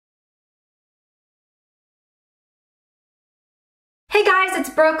Hey guys, it's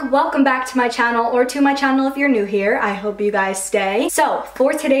Brooke. Welcome back to my channel, or to my channel if you're new here. I hope you guys stay. So,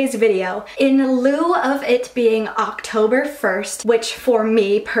 for today's video, in lieu of it being October 1st, which for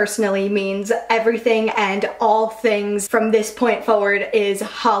me personally means everything and all things from this point forward is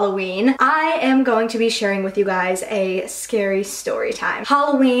Halloween, I am going to be sharing with you guys a scary story time.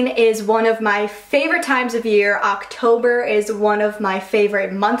 Halloween is one of my favorite times of year. October is one of my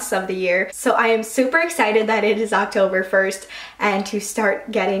favorite months of the year. So I am super excited that it is October 1st and to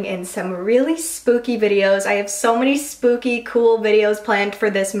start getting in some really spooky videos. I have so many spooky, cool videos planned for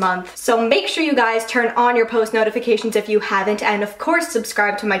this month. So make sure you guys turn on your post notifications if you haven't, and of course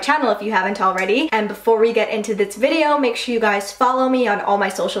subscribe to my channel if you haven't already. And before we get into this video, make sure you guys follow me on all my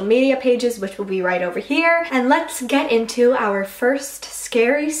social media pages, which will be right over here. And let's get into our first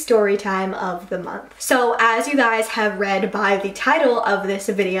scary story time of the month. So as you guys have read by the title of this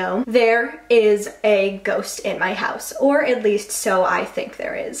video, there is a ghost in my house, or at least so I think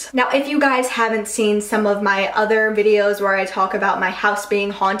there is. Now, if you guys haven't seen some of my other videos where I talk about my house being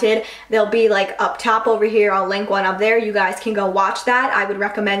haunted, they'll be like up top over here. I'll link one up there. You guys can go watch that. I would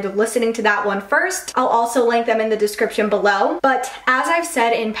recommend listening to that one first. I'll also link them in the description below. But as I've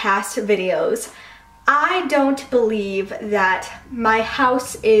said in past videos, I don't believe that my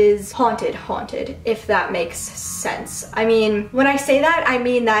house is haunted, if that makes sense. I mean, when I say that, I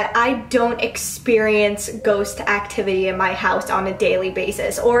mean that I don't experience ghost activity in my house on a daily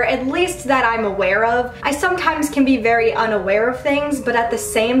basis, or at least that I'm aware of. I sometimes can be very unaware of things, but at the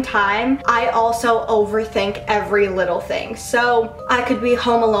same time, I also overthink every little thing. So I could be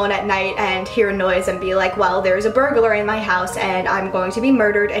home alone at night and hear a noise and be like, well, there's a burglar in my house and I'm going to be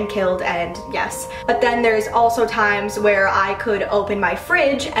murdered and killed, and yes. But then there's also times where I could open my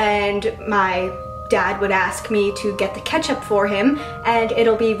fridge and my dad would ask me to get the ketchup for him, and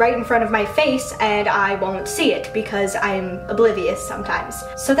it'll be right in front of my face and I won't see it because I'm oblivious sometimes.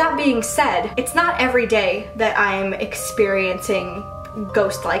 So that being said, it's not every day that I'm experiencing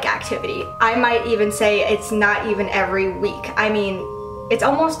ghost-like activity. I might even say it's not even every week. I mean, it's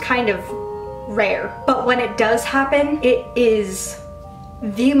almost kind of rare. But when it does happen, it is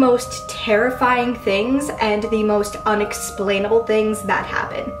the most terrifying things and the most unexplainable things that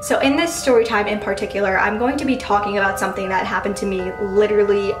happen. So in this story time in particular, I'm going to be talking about something that happened to me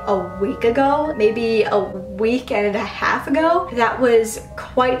literally a week ago, maybe a week and a half ago. That was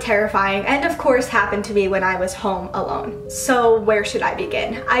quite terrifying, and of course happened to me when I was home alone. So where should I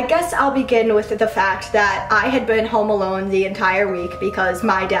begin? I guess I'll begin with the fact that I had been home alone the entire week because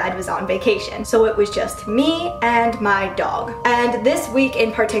my dad was on vacation. So it was just me and my dog. And this week in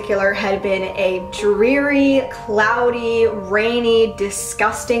particular had been a dreary, cloudy, rainy,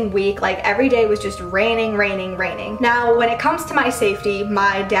 disgusting week. Like every day was just raining. Now, when it comes to my safety,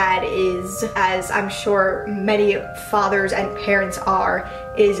 my dad is, as I'm sure many fathers and parents are,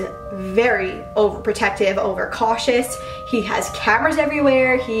 is very overprotective, overcautious. He has cameras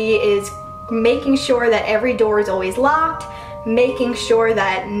everywhere. He is making sure that every door is always locked, making sure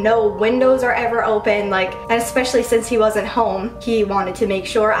that no windows are ever open, and especially since he wasn't home, he wanted to make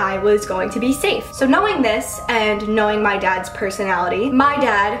sure I was going to be safe. So knowing this and knowing my dad's personality, my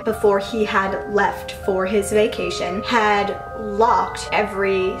dad, before he had left for his vacation, had locked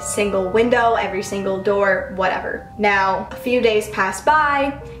every single window, every single door, whatever. Now, a few days passed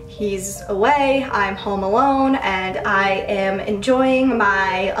by, he's away, I'm home alone, and I am enjoying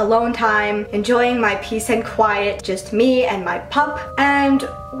my alone time, enjoying my peace and quiet, just me and my pup. And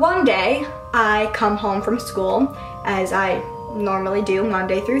one day, I come home from school, as I normally do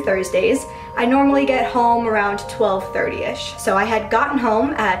Monday through Thursdays. I normally get home around 12:30ish. So I had gotten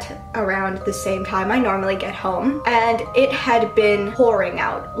home at around the same time I normally get home, and it had been pouring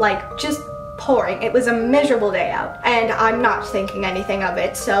out, just pouring. It was a miserable day out, and I'm not thinking anything of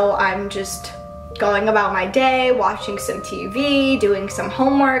it, so I'm just going about my day, watching some TV, doing some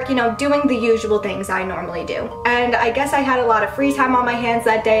homework, doing the usual things I normally do. And I guess I had a lot of free time on my hands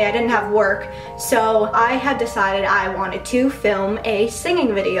that day. I didn't have work, so I had decided I wanted to film a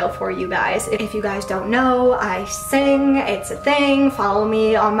singing video for you guys. If you guys don't know, I sing. It's a thing. Follow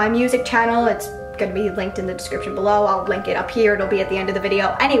me on my music channel. It's gonna be linked in the description below. I'll link it up here. It'll be at the end of the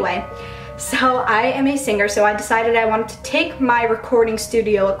video. Anyway, so I am a singer, so I decided I wanted to take my recording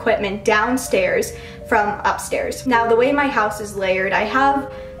studio equipment downstairs from upstairs. Now, the way my house is layered, I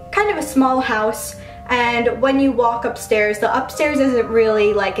have kind of a small house, and when you walk upstairs, the upstairs isn't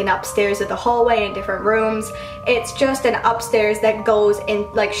really like an upstairs with a hallway and different rooms. It's just an upstairs that goes in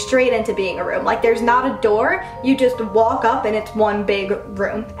straight into being a room. There's not a door, you just walk up and it's one big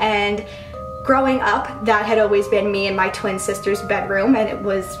room. And Growing up, that had always been me and my twin sister's bedroom, and it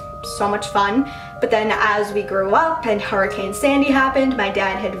was so much fun. But then as we grew up and Hurricane Sandy happened, my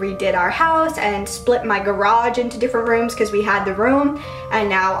dad had redid our house and split my garage into different rooms because we had the room, and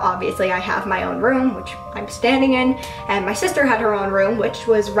now obviously I have my own room, which I'm standing in, and my sister had her own room, which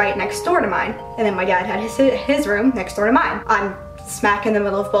was right next door to mine, and then my dad had his room next door to mine. I'm smack in the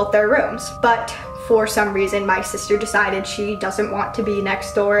middle of both their rooms. But for some reason, my sister decided she doesn't want to be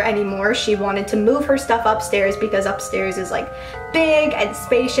next door anymore. She wanted to move her stuff upstairs because upstairs is like big and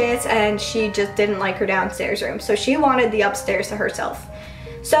spacious, and she just didn't like her downstairs room. So she wanted the upstairs to herself.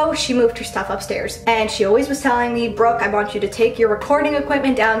 So she moved her stuff upstairs, and she always was telling me, Brooke, I want you to take your recording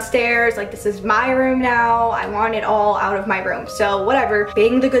equipment downstairs. Like, this is my room now. I want it all out of my room. So whatever,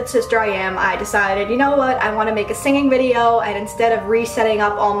 being the good sister I am, I decided, you know what, I want to make a singing video, and instead of resetting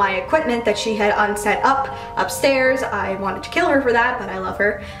up all my equipment that she had unset up upstairs, I wanted to kill her for that, but I love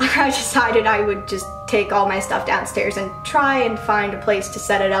her. I decided I would just take all my stuff downstairs and try and find a place to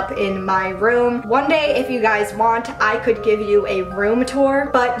set it up in my room. One day, if you guys want, I could give you a room tour,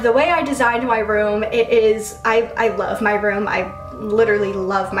 but the way I designed my room, I love my room. I literally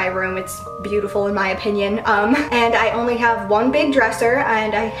love my room. It's beautiful in my opinion. And I only have one big dresser,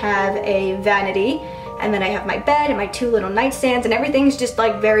 and I have a vanity, and then I have my bed and my two little nightstands, and everything's just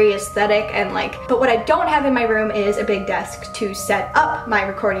like very aesthetic and like, but what I don't have in my room is a big desk to set up my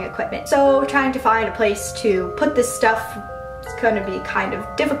recording equipment. So trying to find a place to put this stuff is gonna be kind of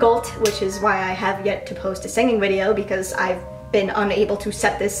difficult, which is why I have yet to post a singing video, because I've been unable to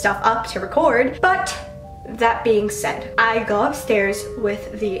set this stuff up to record. But that being said, I go upstairs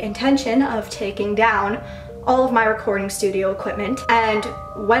with the intention of taking down all of my recording studio equipment, and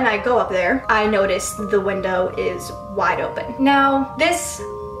when I go up there, I notice the window is wide open. Now, this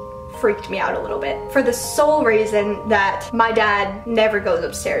freaked me out a little bit for the sole reason that my dad never goes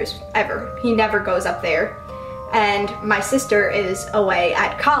upstairs, ever. He never goes up there, and my sister is away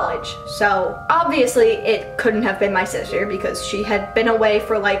at college. So obviously it couldn't have been my sister, because she had been away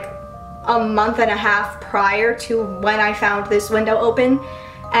for like a month and a half prior to when I found this window open,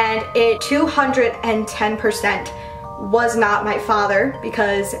 and it 210% was not my father,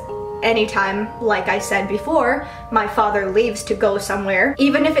 because anytime, like I said before, my father leaves to go somewhere,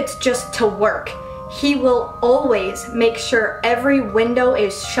 even if it's just to work, he will always make sure every window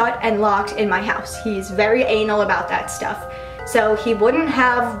is shut and locked in my house. He's very anal about that stuff. So he wouldn't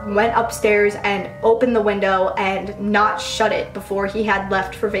have went upstairs and opened the window and not shut it before he had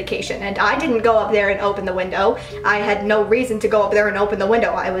left for vacation. And I didn't go up there and open the window. I had no reason to go up there and open the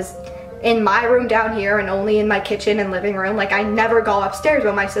window. I was in my room down here and only in my kitchen and living room. Like, I never go upstairs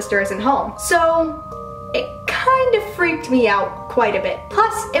when my sister isn't home. So it kind of freaked me out quite a bit.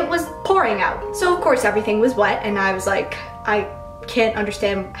 Plus, it was pouring out. So of course everything was wet, and I was like, I can't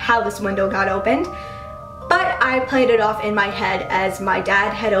understand how this window got opened. But I played it off in my head as my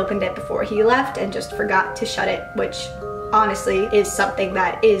dad had opened it before he left and just forgot to shut it, which honestly is something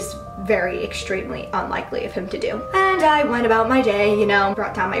that is very extremely unlikely of him to do. And I went about my day, you know,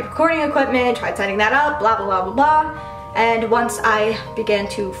 brought down my recording equipment, tried setting that up, blah, blah, blah, blah, blah. And once I began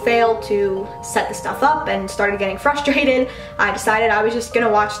to fail to set the stuff up and started getting frustrated, I decided I was just gonna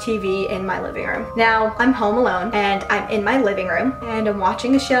watch TV in my living room. Now, I'm home alone, and I'm in my living room, and I'm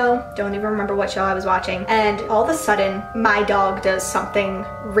watching a show, don't even remember what show I was watching, and all of a sudden, my dog does something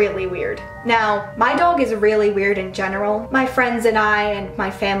really weird. Now, my dog is really weird in general. My friends and I and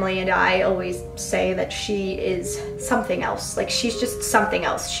my family and I always say that she is something else. Like, she's just something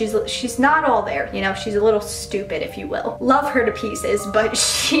else. She's not all there, you know? She's a little stupid, if you will. Love her to pieces, but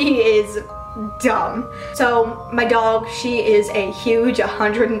she is dumb. So my dog, she is a huge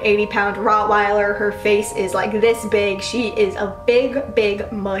 180-pound Rottweiler. Her face is like this big. She is a big,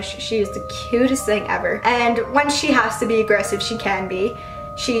 big mush. She is the cutest thing ever. And when she has to be aggressive, she can be.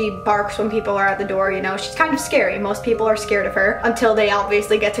 She barks when people are at the door, you know. She's kind of scary. Most people are scared of her until they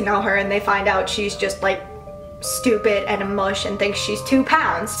obviously get to know her and they find out she's just like stupid and a mush and thinks she's 2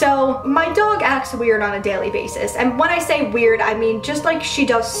 pounds. So my dog acts weird on a daily basis, and when I say weird, I mean just like she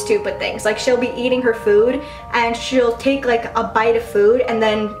does stupid things. Like, she'll be eating her food and she'll take like a bite of food and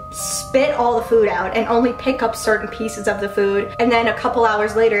then spit all the food out and only pick up certain pieces of the food, and then a couple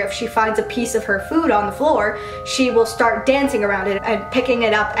hours later, if she finds a piece of her food on the floor, she will start dancing around it and picking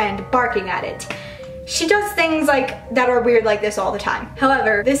it up and barking at it. She does things like that are weird like this all the time.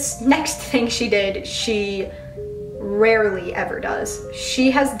 However, this next thing she did, she rarely ever does. She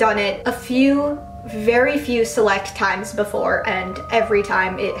has done it a few very few select times before, and every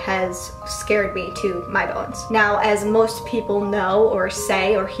time it has scared me to my bones. Now, as most people know or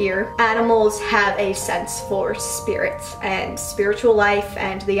say or hear, animals have a sense for spirits and spiritual life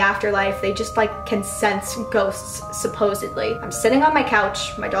and the afterlife. They just like can sense ghosts, supposedly. I'm sitting on my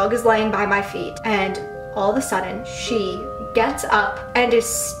couch, my dog is laying by my feet, and all of a sudden she gets up and is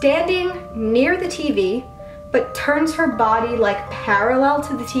standing near the TV, but turns her body like parallel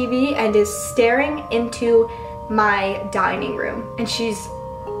to the TV and is staring into my dining room. And she's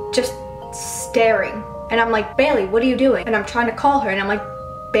just staring. And I'm like, Bailey, what are you doing? And I'm trying to call her and I'm like,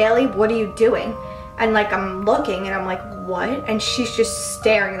 Bailey, what are you doing? And like I'm looking and I'm like, what? And she's just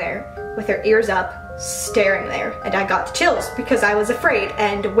staring there with her ears up, staring there. And I got the chills because I was afraid.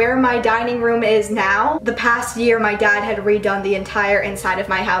 And where my dining room is now, the past year my dad had redone the entire inside of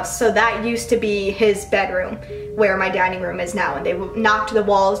my house. So that used to be his bedroom where my dining room is now, and they knocked the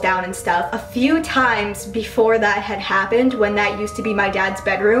walls down and stuff. A few times before that had happened, when that used to be my dad's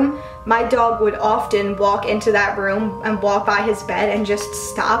bedroom, my dog would often walk into that room and walk by his bed and just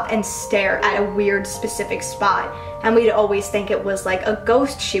stop and stare at a weird specific spot. And we'd always think it was like a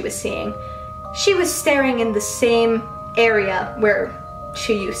ghost she was seeing. She was staring in the same area where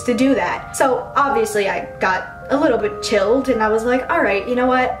she used to do that. So obviously I got a little bit chilled and I was like, all right, you know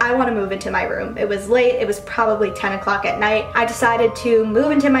what? I want to move into my room. It was late. It was probably 10 o'clock at night. I decided to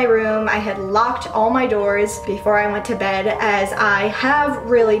move into my room. I had locked all my doors before I went to bed, as I have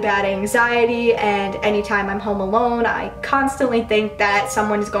really bad anxiety, and anytime I'm home alone, I constantly think that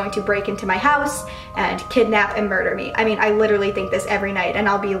someone is going to break into my house and kidnap and murder me. I mean, I literally think this every night, and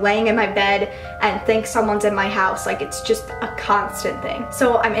I'll be laying in my bed and think someone's in my house. Like, it's just a constant thing.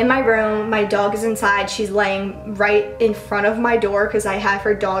 So I'm in my room, my dog is inside, she's laying right in front of my door because I have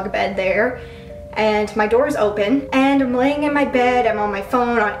her dog bed there, and my door is open, and I'm laying in my bed, I'm on my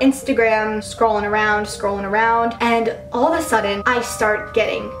phone, on Instagram, scrolling around, and all of a sudden I start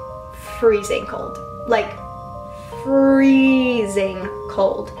getting freezing cold. Like, freezing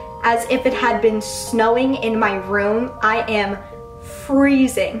cold. As if it had been snowing in my room. I am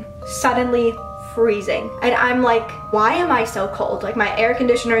freezing, suddenly freezing. And I'm like, why am I so cold? Like, my air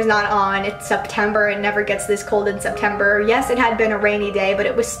conditioner is not on, it's September, it never gets this cold in September. Yes, it had been a rainy day, but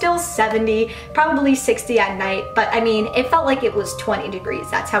it was still 70, probably 60 at night. But I mean, it felt like it was 20 degrees.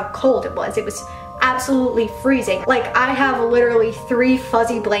 That's how cold it was. It was absolutely freezing. Like, I have literally 3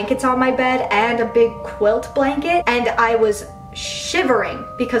 fuzzy blankets on my bed and a big quilt blanket, and I was shivering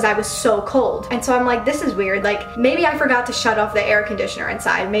because I was so cold. And so I'm like, this is weird. Like, maybe I forgot to shut off the air conditioner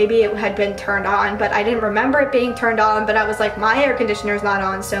inside. Maybe it had been turned on, but I didn't remember it being turned on. But I was like, my air conditioner is not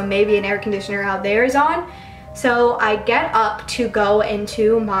on, so maybe an air conditioner out there is on. So I get up to go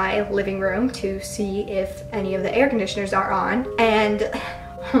into my living room to see if any of the air conditioners are on, and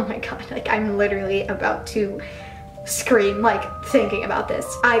oh my god, like, I'm literally about to scream, like, thinking about this.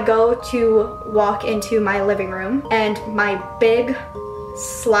 I go to walk into my living room, and my big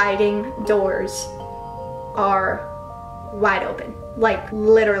sliding doors are wide open. Like,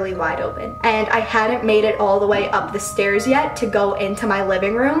 literally wide open. And I hadn't made it all the way up the stairs yet to go into my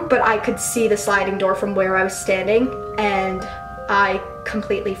living room, but I could see the sliding door from where I was standing, and I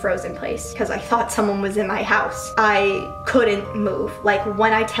completely froze in place because I thought someone was in my house. I couldn't move. Like,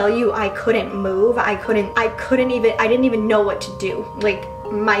 when I tell you I couldn't move, I didn't even know what to do. Like,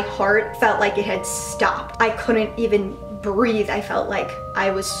 my heart felt like it had stopped. I couldn't even breathe. I felt like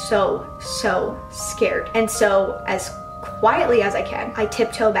I was so scared. And so, as quietly as I can, I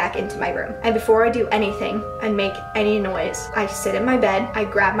tiptoe back into my room. And before I do anything and make any noise, I sit in my bed, I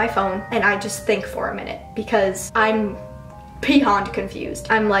grab my phone, and I just think for a minute, because I'm beyond confused.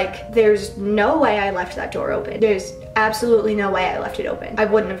 I'm like, there's no way I left that door open. There's absolutely no way I left it open. I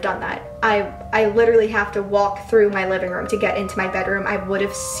wouldn't have done that. I literally have to walk through my living room to get into my bedroom. I would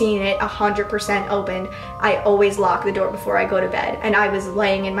have seen it 100% opened. I always lock the door before I go to bed, and I was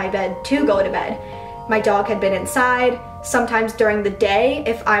laying in my bed to go to bed. My dog had been inside. Sometimes during the day,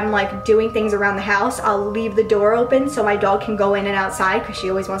 if I'm like doing things around the house, I'll leave the door open so my dog can go in and outside, because she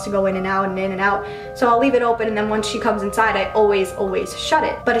always wants to go in and out and in and out. So I'll leave it open, and then once she comes inside, I always shut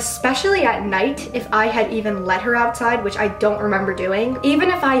it. But especially at night, if I had even let her outside, which I don't remember doing, even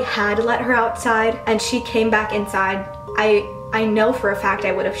if I had let her outside and she came back inside, I know for a fact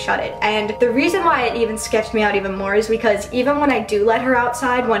I would have shut it. And the reason why it even sketched me out even more is because even when I do let her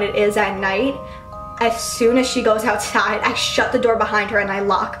outside, when it is at night, as soon as she goes outside, I shut the door behind her and I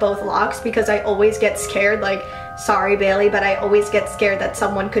lock both locks, because I always get scared. Like, sorry Bailey, but I always get scared that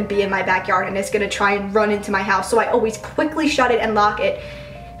someone could be in my backyard and is gonna try and run into my house. So I always quickly shut it and lock it.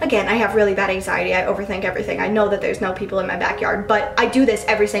 again, I have really bad anxiety. I overthink everything. I know that there's no people in my backyard, but I do this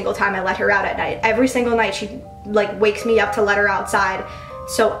every single time I let her out at night. Every single night she like wakes me up to let her outside.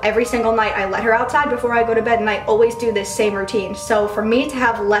 So every single night I let her outside before I go to bed, and I always do this same routine. So for me to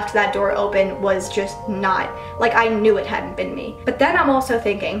have left that door open was just not, like, I knew it hadn't been me. But then I'm also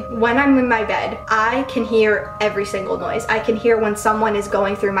thinking, when I'm in my bed, I can hear every single noise. I can hear when someone is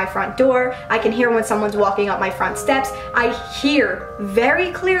going through my front door. I can hear when someone's walking up my front steps. I hear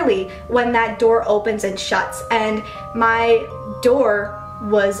very clearly when that door opens and shuts, and my door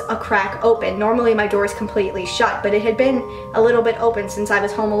was a crack open. Normally my door is completely shut, but it had been a little bit open since I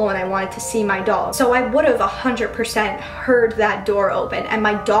was home alone. I wanted to see my dog. So I would have 100% heard that door open, and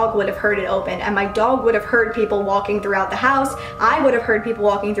my dog would have heard it open, and my dog would have heard people walking throughout the house. I would have heard people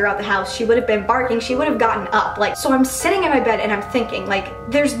walking throughout the house. She would have been barking. She would have gotten up. Like, so I'm sitting in my bed and I'm thinking, like,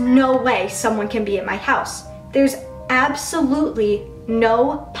 there's no way someone can be in my house. There's absolutely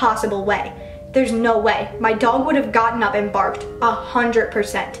no possible way. There's no way. My dog would have gotten up and barked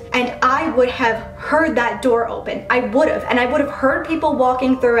 100%. And I would have heard that door open. I would have. And I would have heard people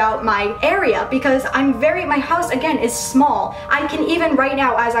walking throughout my area, because my house, again, is small. I can even right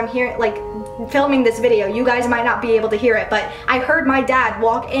now, as I'm here, like, filming this video, you guys might not be able to hear it, but I heard my dad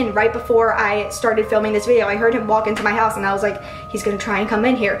walk in right before I started filming this video. I heard him walk into my house, and I was like, he's gonna try and come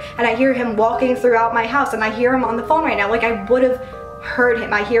in here. And I hear him walking throughout my house, and I hear him on the phone right now. Like, I would have heard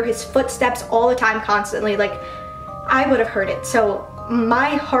him. I hear his footsteps all the time, constantly. Like, I would have heard it. So my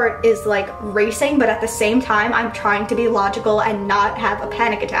heart is like racing, but at the same time I'm trying to be logical and not have a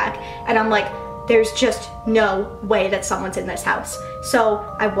panic attack, and I'm like, there's just no way that someone's in this house.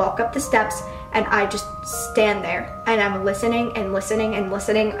 So I walk up the steps and I just stand there, and I'm listening and listening and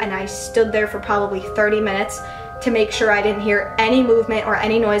listening, and I stood there for probably 30 minutes to make sure I didn't hear any movement or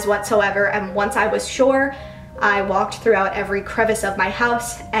any noise whatsoever. And once I was sure, I walked throughout every crevice of my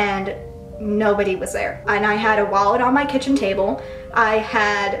house, and nobody was there. And I had a wallet on my kitchen table. I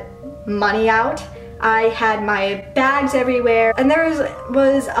had money out. I had my bags everywhere. And there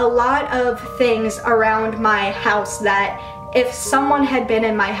was a lot of things around my house that if someone had been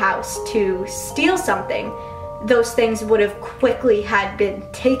in my house to steal something, those things would have quickly had been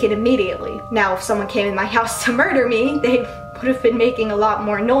taken immediately. Now, if someone came in my house to murder me, they would have been making a lot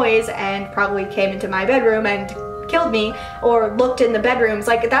more noise and probably came into my bedroom and killed me, or looked in the bedrooms.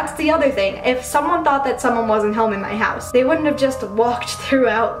 Like, that's the other thing. If someone thought that someone wasn't home in my house, they wouldn't have just walked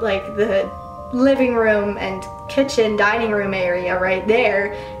throughout like the living room and kitchen dining room area right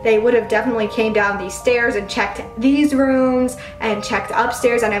there. They would have definitely came down these stairs and checked these rooms and checked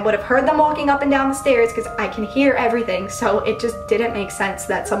upstairs, and I would have heard them walking up and down the stairs because I can hear everything. So it just didn't make sense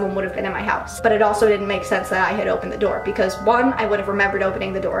that someone would have been in my house. But it also didn't make sense that I had opened the door, because one, I would have remembered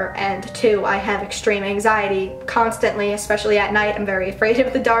opening the door, and two, I have extreme anxiety constantly, especially at night. I'm very afraid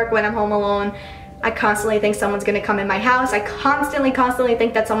of the dark when I'm home alone. I constantly think someone's gonna come in my house. I constantly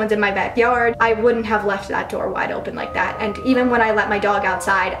think that someone's in my backyard. I wouldn't have left that door wide open like that. And even when I let my dog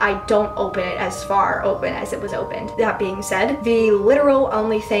outside, I don't open it as far open as it was opened. That being said, the literal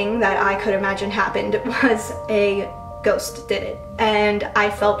only thing that I could imagine happened was a ghost did it. And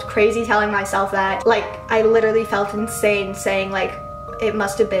I felt crazy telling myself that. Like, I literally felt insane saying, like, it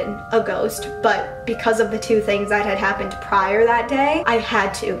must have been a ghost, but because of the two things that had happened prior that day, I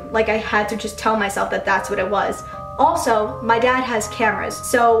had to just tell myself that that's what it was. Also, my dad has cameras,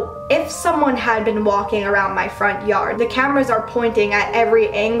 so if someone had been walking around my front yard, the cameras are pointing at every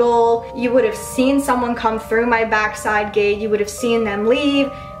angle. You would have seen someone come through my backside gate, you would have seen them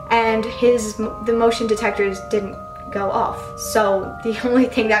leave, and the motion detectors didn't go off. So the only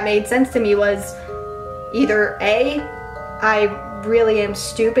thing that made sense to me was either A, I really am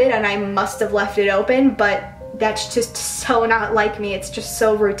stupid and I must have left it open, but that's just so not like me. It's just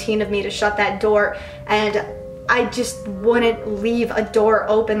so routine of me to shut that door, and I just wouldn't leave a door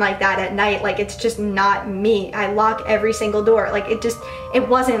open like that at night. Like, it's just not me. I lock every single door. Like, it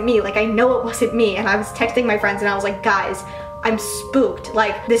wasn't me. Like, I know it wasn't me. And I was texting my friends and I was like, guys, I'm spooked.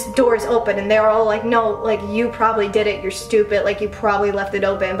 Like, this door is open, and they were all like, no, like, you probably did it, you're stupid, like, you probably left it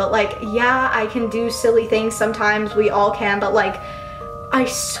open. But like, yeah, I can do silly things sometimes, we all can, but like, I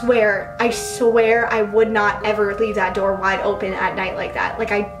swear I would not ever leave that door wide open at night like that.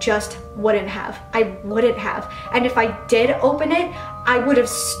 Like, I just wouldn't have. I wouldn't have. And if I did open it, I would have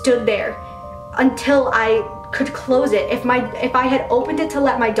stood there until I could close it. If I had opened it to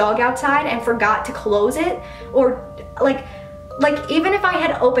let my dog outside and forgot to close it, or like even if I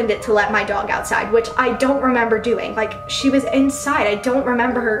had opened it to let my dog outside, which I don't remember doing, like, she was inside, I don't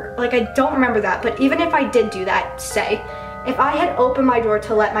remember her, like, I don't remember that, but even if I did do that, say, If I had opened my door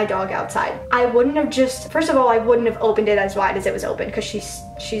to let my dog outside, I wouldn't have just, first of all, I wouldn't have opened it as wide as it was open because she's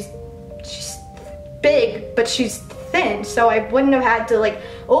big, but she's thin, so I wouldn't have had to like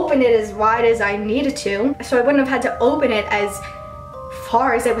open it as wide as I needed to. So I wouldn't have had to open it as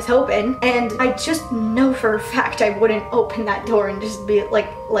far as it was open, and I just know for a fact I wouldn't open that door and just be like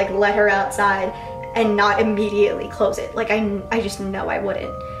let her outside and not immediately close it. Like I just know I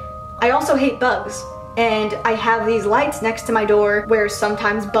wouldn't. I also hate bugs, and I have these lights next to my door where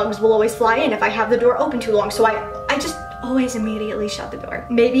sometimes bugs will always fly in if I have the door open too long, so I just always immediately shut the door.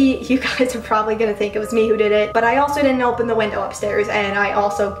 Maybe you guys are probably gonna think it was me who did it, but I also didn't open the window upstairs, and I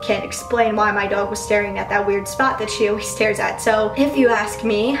also can't explain why my dog was staring at that weird spot that she always stares at. So if you ask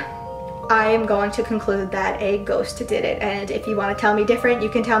me, I am going to conclude that a ghost did it, and if you want to tell me different, you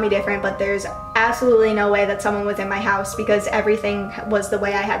can tell me different, but there's absolutely no way that someone was in my house because everything was the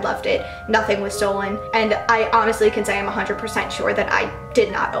way I had left it. Nothing was stolen, and I honestly can say I'm 100% sure that I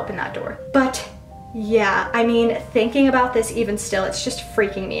did not open that door. But yeah, I mean, thinking about this even still, it's just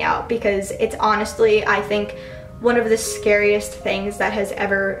freaking me out because it's honestly, I think, one of the scariest things that has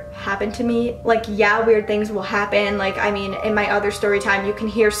ever happened to me. Like, yeah, weird things will happen. Like, I mean, in my other story time, you can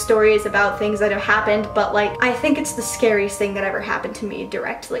hear stories about things that have happened, but like, I think it's the scariest thing that ever happened to me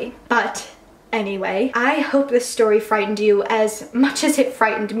directly. But anyway, I hope this story frightened you as much as it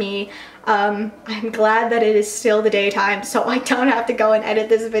frightened me. I'm glad that it is still the daytime, so I don't have to go and edit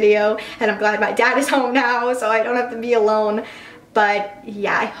this video, and I'm glad my dad is home now, so I don't have to be alone. But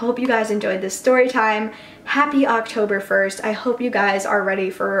yeah, I hope you guys enjoyed this story time. Happy October 1st. I hope you guys are ready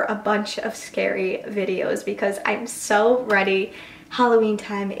for a bunch of scary videos because I'm so ready. Halloween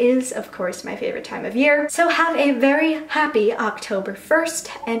time is, of course, my favorite time of year. So have a very happy October 1st,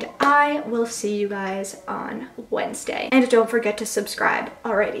 and I will see you guys on Wednesday. And don't forget to subscribe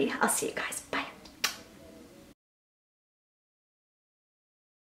already. I'll see you guys.